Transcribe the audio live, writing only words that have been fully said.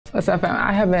What's up, fam?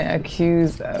 I have been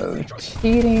accused of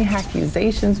cheating,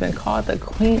 accusations, been called the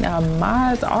queen of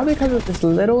mods, all because of this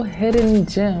little hidden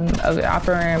gem of the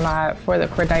operating mod for the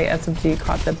Cordite SMG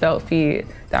called the Belt-Feed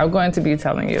that I'm going to be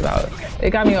telling you about. It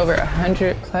got me over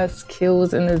 100+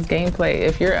 kills in this gameplay.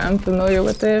 If you're unfamiliar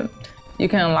with it, you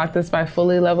can unlock this by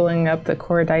fully leveling up the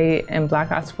Cordite in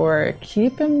Black Ops 4.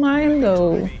 Keep in mind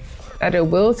though, that it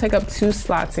will take up 2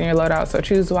 slots in your loadout, so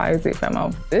choose wisely,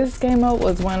 famo. This game mode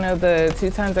was one of the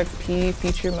 2x XP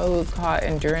feature modes called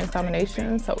Endurance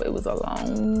Domination, so it was a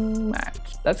long match.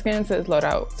 Let's get into this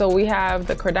loadout. So we have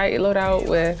the Cordite loadout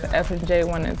with FMJ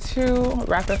 1 and 2,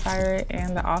 rapid fire,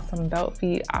 and the awesome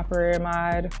Belt-Feed operator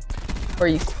mod. For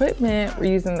equipment,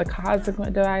 we're using the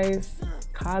cosmic device,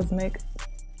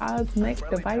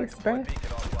 bruh.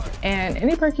 And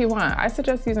any perk you want. I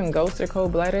suggest using Ghost or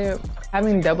Cold-Blooded.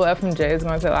 Having double FMJ is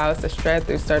going to allow us to shred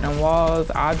through certain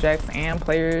walls, objects, and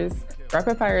players.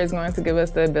 Rapid fire is going to give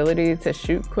us the ability to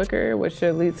shoot quicker, which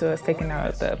should lead to us taking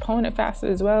out the opponent faster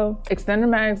as well. Extended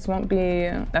mags won't be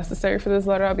necessary for this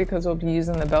loadout because we'll be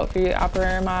using the Belt-Feed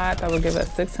operator mod that will give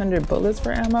us 600 bullets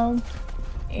for ammo.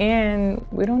 And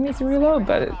we don't need to reload,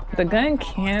 but the gun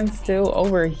can still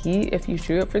overheat if you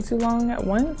shoot it for too long at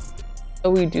once. So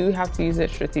we do have to use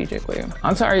it strategically.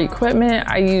 Onto our equipment,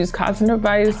 I use Cosmic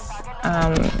Device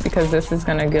because this is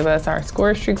gonna give us our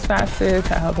score streaks faster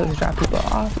to help us drop people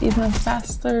off even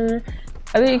faster.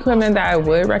 Other equipment that I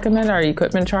would recommend are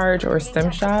Equipment Charge or Stim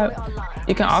Shot.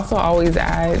 You can also always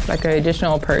add like an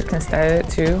additional perk instead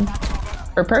too.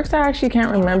 For perks, I actually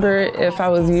can't remember if I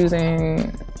was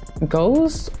using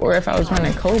Ghost or if I was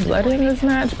running Cold-Blooded in this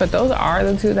match, but those are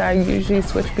the two that I usually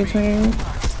switch between.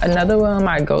 Another one of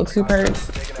my go-to perks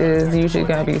is usually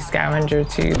gonna be Scavenger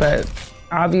too, but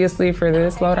obviously for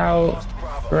this loadout,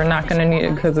 we're not gonna need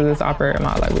it because of this operator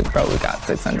mod. Like we got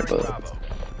 600 bullets.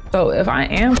 So if I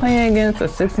am playing against a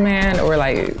 6-man or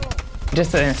like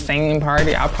just an insane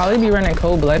party, I'll probably be running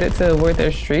Cold-Blooded to avoid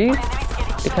their streaks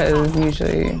because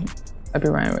usually I'd be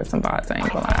running with some bots. I ain't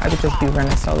gonna lie, I could just be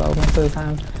running solo most of the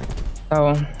time.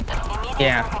 So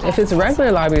yeah, if it's a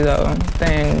regular lobby though,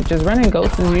 then just running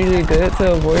Ghost is usually good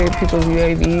to avoid people's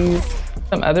UAVs.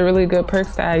 Some other really good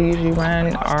perks that I usually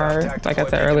run are, like I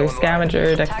said earlier,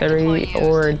 Scavenger, Dexterity,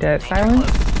 or Dead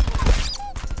Silence.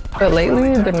 But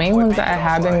lately, the main ones that I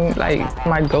have been, like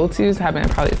my go-tos have been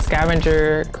probably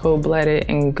Scavenger, Cold-Blooded,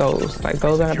 and Ghost. Like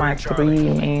those are my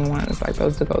 3 main ones, like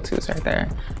those are the go-tos right there.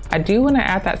 I do want to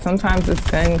add that sometimes this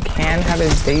gun can have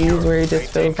its days where it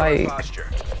just feels like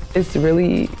it's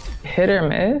really hit or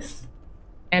miss,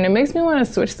 and it makes me want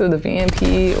to switch to the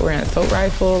VMP or an assault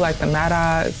rifle like the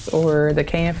Maddox or the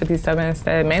KN57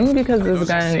 instead, mainly because this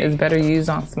gun is better used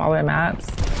on smaller maps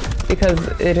because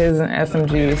it is an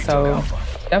SMG. So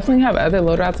definitely have other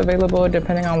loadouts available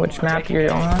depending on which map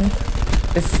you're on.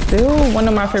 It's still one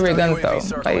of my favorite guns though,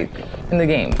 like in the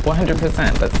game,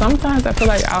 100%. But sometimes I feel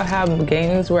like I'll have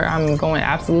games where I'm going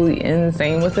absolutely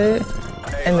insane with it,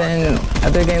 and then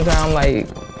other games where I'm like,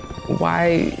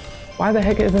 why the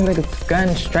heck isn't this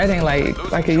gun shredding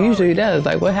like it usually does?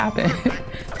 Like what happened?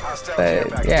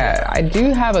 But yeah, I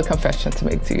do have a confession to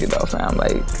make to you though, fam.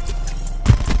 Like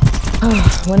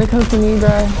when it comes to me,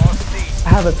 bruh, I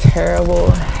have a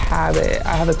terrible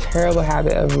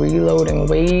habit of reloading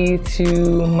way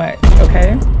too much,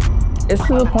 okay? It's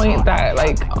to the point that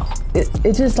like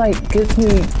it just like gets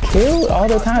me killed all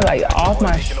the time, like off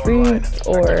my streaks,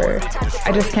 or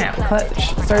I just can't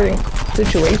clutch certain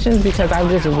situations because I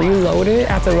just reloaded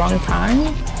at the wrong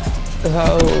time.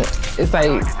 So it's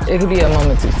like it could be a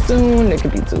moment too soon, it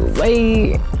could be too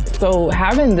late. So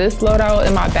having this loadout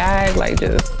in my bag, like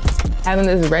just having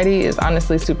this ready is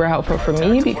honestly super helpful for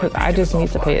me because I just need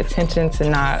to pay attention to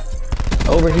not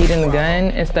overheating the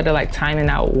gun instead of like timing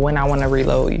out when I want to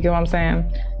reload. You get what I'm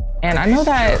saying? And I know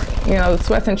that, you know,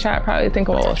 Sweats in chat probably think,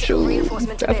 oh shoot,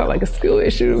 that's not like a skill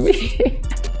issue to me.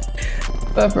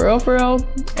 But for real,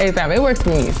 hey fam, it works for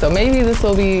me. So maybe this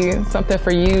will be something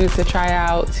for you to try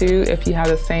out too if you have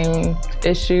the same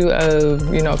issue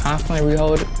of, you know, constantly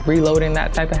reloading,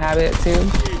 that type of habit too.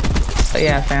 But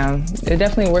yeah fam, it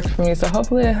definitely works for me. So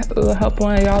hopefully it will help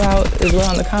one of y'all out as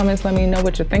well in the comments. Let me know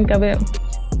what you think of it.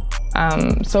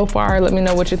 So far, let me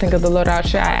know what you think of the loadout.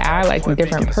 Should I add like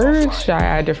different perks? Should I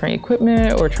add different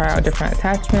equipment or try out different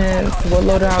attachments? What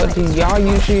loadout do y'all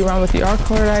usually run with your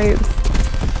Cordites?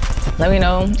 Let me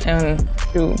know, and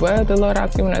shoot, what other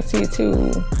loadouts you want to see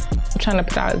too? I'm trying to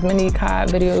put out as many COD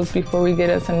videos before we get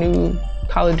us a new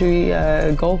Call of Duty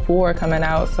BO4 coming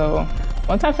out. So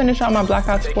once I finish all my Black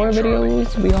Ops 4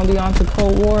 videos, we gonna be on to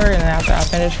Cold War, and then after I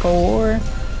finish Cold War,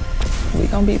 we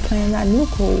gonna be playing that new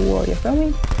Cold War, you feel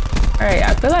me? Alright,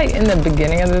 I feel like in the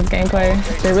beginning of this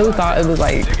gameplay, they really thought it was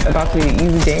like about to be an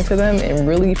easy game for them and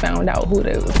really found out who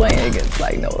they was playing against,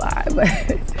 like no lie. But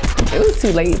it was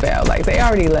too late, fam. Like they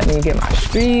already let me get my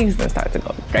streaks and start to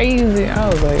go crazy. I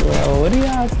was like, well, what do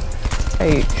y'all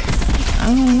like?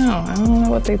 I don't know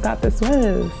what they thought this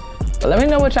was. But let me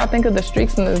know what y'all think of the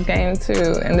streaks in this game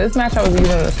too. In this match, I was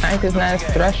using the Sniper's Nest,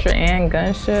 Thresher, and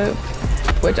Gunship,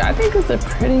 which I think is a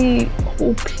pretty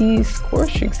OP score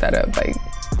streak setup. Like,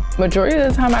 majority of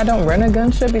the time I don't run a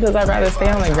gunship because I'd rather stay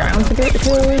on the ground to get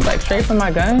kills, like straight from my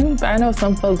gun. But I know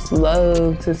some folks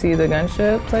love to see the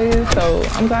gunship plays, so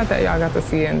I'm glad that y'all got to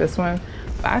see it in this one.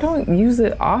 But I don't use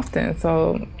it often,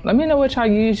 so let me know what y'all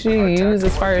usually use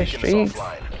as far as streaks.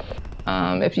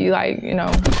 If you like, you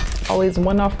know, always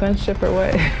one-off gunship or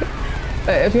what.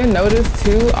 But if you notice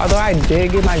too, although I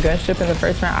did get my gunship in the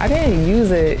first round, I didn't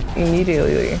use it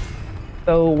immediately.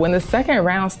 So when the second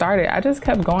round started, I just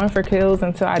kept going for kills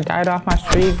until I died off my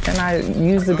streak. Then I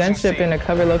used the gunship in a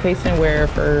cover location where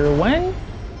for one,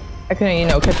 I couldn't, you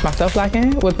know, catch myself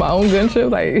lacking with my own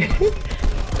gunship. Like,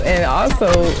 and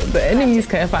also the enemies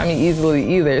couldn't find me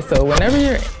easily either. So whenever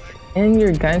you're in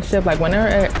your gunship, like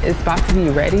whenever it's about to be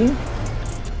ready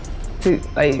to,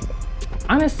 like,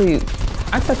 honestly,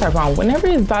 I said that wrong. Whenever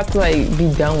it's about to like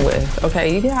be done with,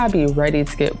 okay, you gotta be ready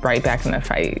to get right back in the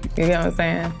fight. You get what I'm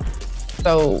saying?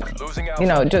 So, you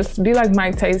know, just be like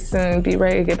Mike Tyson, be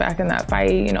ready to get back in that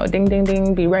fight, you know, ding, ding,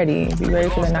 ding, be ready for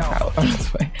the knockout.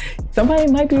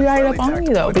 Somebody might be right up on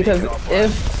you though, because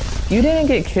if you didn't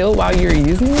get killed while you were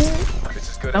using it,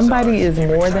 somebody is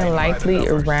more than likely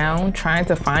around trying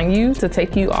to find you to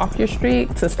take you off your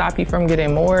streak, to stop you from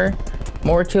getting more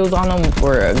kills on them,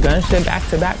 or a gunship back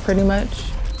to back pretty much.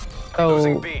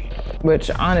 So,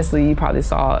 which honestly you probably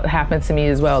saw happen to me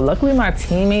as well. Luckily my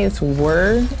teammates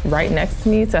were right next to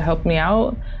me to help me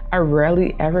out. I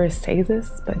rarely ever say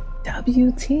this, but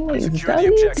W teammates,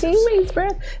 bro.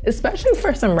 Especially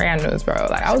for some randoms, bro.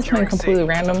 Like I was playing completely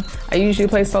random. I usually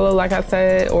play solo, like I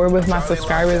said, or with my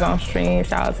subscribers on stream.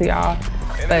 Shout out to y'all.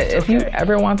 But if you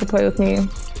ever want to play with me,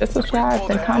 just subscribe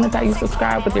and comment that you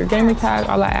subscribe with your gamer tag.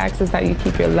 All I ask is that you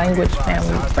keep your language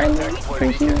family friendly for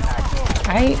you.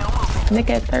 Alright, Nick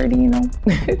at 30, you know.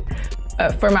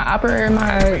 For my operator,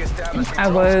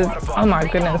 oh my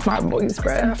goodness, my voice,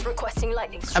 bro.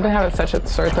 I've been having such a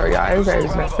sore throat, y'all.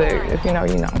 Everybody's been sick. If you know,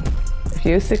 you know. If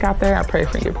you're sick out there, I pray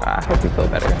for you, bro. I hope you feel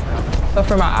better. So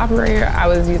for my operator, I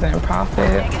was using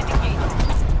Prophet.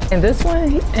 And this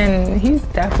one, and he's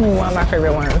definitely one of my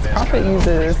favorite ones. Prophet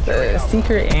uses the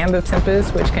Secret and the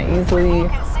Tempest, which can easily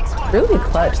really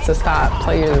clutch to stop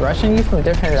players rushing you from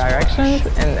different directions.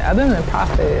 And other than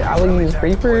Prophet, I would use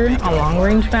Reaper on long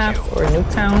range maps or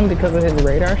Nuketown because of his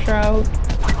radar shroud.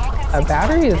 A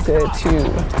battery is good too.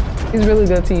 He's really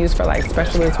good to use for like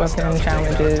specialist weapon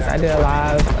challenges. I did a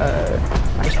lot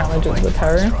of my challenges with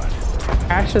her.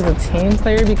 Ash is a team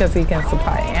player because he can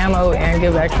supply ammo and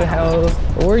give extra health,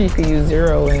 or you could use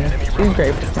Zero, and she's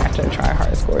great for snatching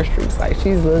try-hard score streaks. Like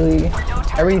she's literally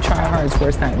every try-hard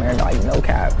score nightmare, like no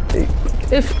cap.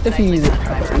 If you use it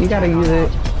properly, you gotta use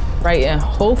it right, and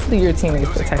hopefully your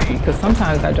teammates protect you, because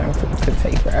sometimes that jump could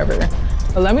take forever.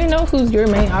 But let me know who's your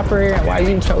main operator and why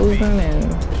you chose them,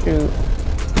 and shoot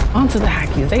onto the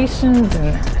accusations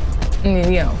and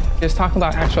you know, just talk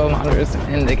about actual modders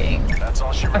in the game.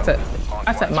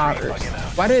 I said modders.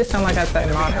 Why did it sound like I said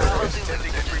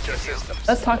modders?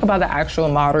 Let's talk about the actual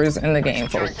modders in the game,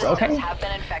 folks, okay?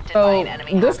 So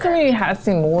this community has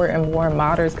seen more and more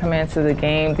modders come into the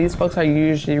game. These folks are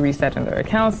usually resetting their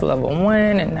accounts to level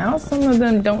 1, and now some of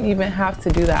them don't even have to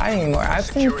do that anymore. I've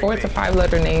seen 4 to 5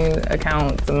 letter name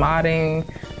accounts modding,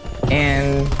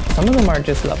 and some of them are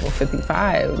just level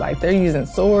 55. Like they're using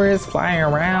swords, flying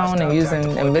around, and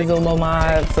using invisible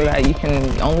mods so that you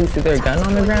can only see their gun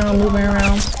on the ground moving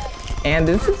around. And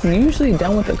this is usually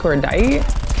done with the Cordite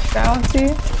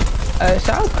fallacy.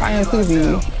 Shout out to I Am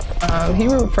Koozie. He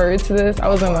referred to this. I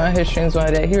was in one of his streams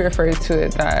one day. He referred to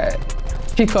it that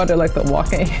he called it like the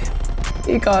walking.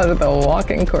 He called it the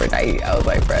walking Cordite. I was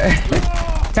like, bruh.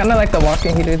 Kind of like the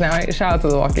walking heaters now. Shout out to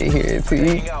the walking heater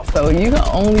too. So you can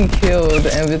only kill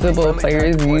the invisible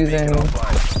players using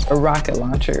a rocket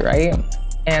launcher, right?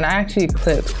 And I actually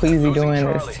clipped Queasy doing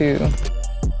this too.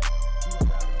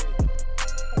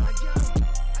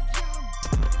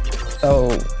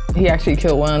 So he actually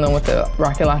killed one of them with the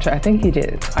rocket launcher. I think he did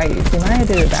it twice. He might have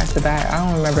did it back to back. I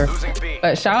don't remember.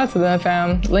 But shout out to them,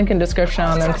 fam. Link in description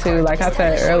on them too. Like I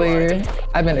said earlier,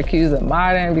 I've been accused of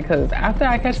modding because after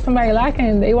I catch somebody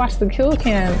lacking, they watch the kill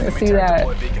cam and see that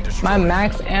my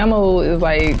max ammo is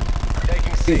like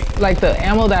Like the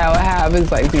ammo that I would have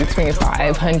is like between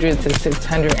 500 to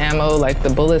 600 ammo, like the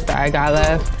bullets that I got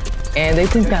left. And they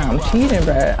think that I'm cheating,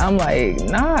 bruh. I'm like,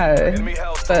 nah.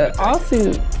 But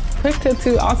also, quick tip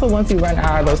too, also once you run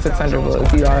out of those 600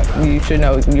 bullets, you should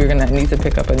know you're gonna need to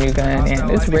pick up a new gun.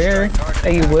 And it's rare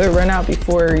that you would run out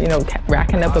before, you know,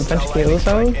 racking up a bunch of kills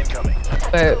though.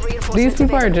 But these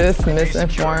people are just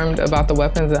misinformed about the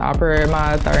weapons and operator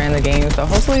mods that are in the game. So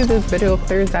hopefully this video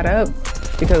clears that up,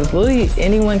 because literally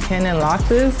anyone can unlock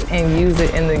this and use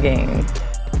it in the game.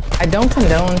 I don't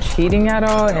condone cheating at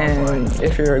all, and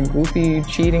if you're a goofy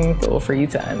cheating, feel free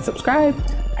to unsubscribe.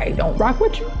 I don't rock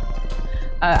with you.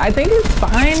 I think it's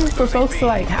fine for folks to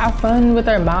like have fun with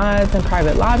their mods and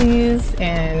private lobbies,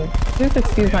 and please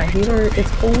excuse my heater, it's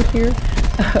cold here.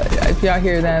 If y'all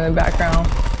hear that in the background.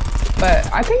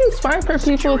 But I think it's fine for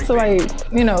people to like,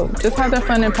 you know, just have their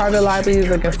fun in private lobbies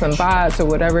against some bots or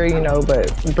whatever, you know,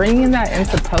 but bringing that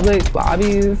into public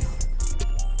lobbies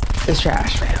is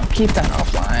trash, fam. Keep that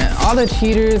offline. All the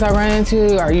cheaters I run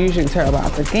into are usually terrible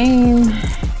at the game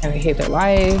and they hate their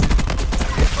life.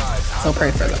 So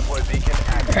pray for them.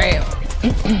 Right.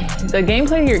 The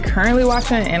gameplay you're currently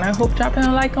watching, and I hope dropping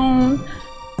a like on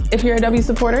if you're a W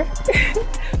supporter,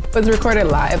 was recorded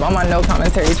live on my no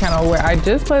commentary channel, where I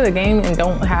just play the game and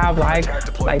don't have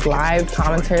like live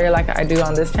commentary like I do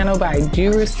on this channel, but I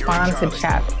do respond to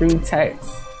chat through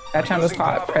text. That channel is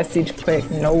called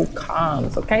PrestigeQuick, no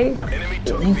comms, okay?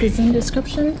 The link is in the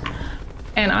description.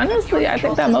 And honestly, I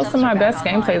think that most of my best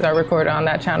gameplays are recorded on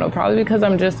that channel, probably because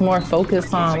I'm just more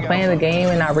focused on playing the game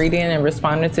and not reading and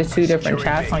responding to 2 different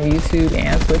chats on YouTube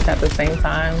and Twitch at the same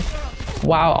time,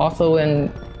 while also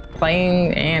in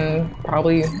playing and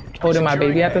probably holding my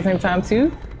baby at the same time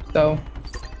too. So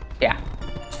yeah,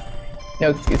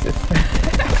 no excuses.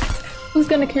 Who's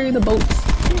gonna carry the boat?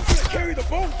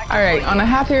 All right, on a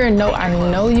happier note, I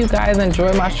know you guys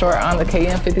enjoyed my short on the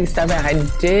KN57.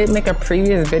 I did make a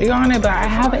previous video on it, but I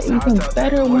have an even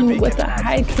better one with a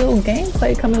high kill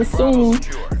gameplay coming soon.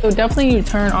 So definitely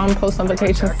turn on post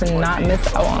notifications to not miss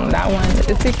out on that one.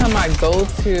 It's become my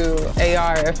go-to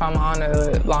AR if I'm on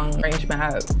a long range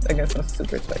map against some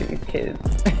super sweaty kids.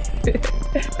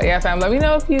 But yeah, fam, let me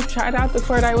know if you've tried out the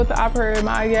Cordite with the operator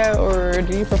mod yet, or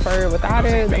do you prefer it without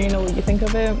it? Let me know what you think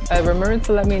of it. Remember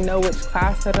to let me know which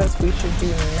class setups we should do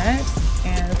next.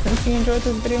 And since you enjoyed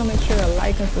this video, make sure to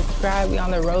like and subscribe. We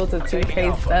on the road to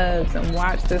 2K subs, and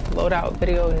watch this loadout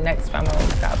video next, famo.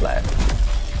 God bless.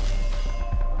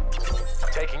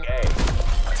 Taking A.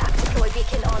 Tactical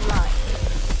beacon online.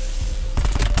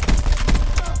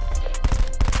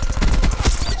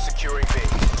 Securing B.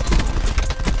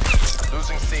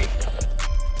 Losing C.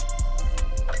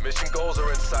 Mission goals are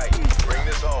in sight. Bring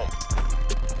this home.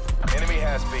 Enemy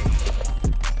has B.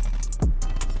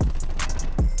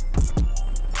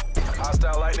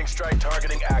 Hostile lightning strike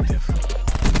targeting active.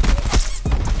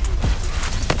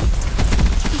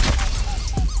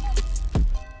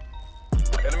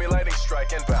 Enemy lightning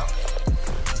strike inbound.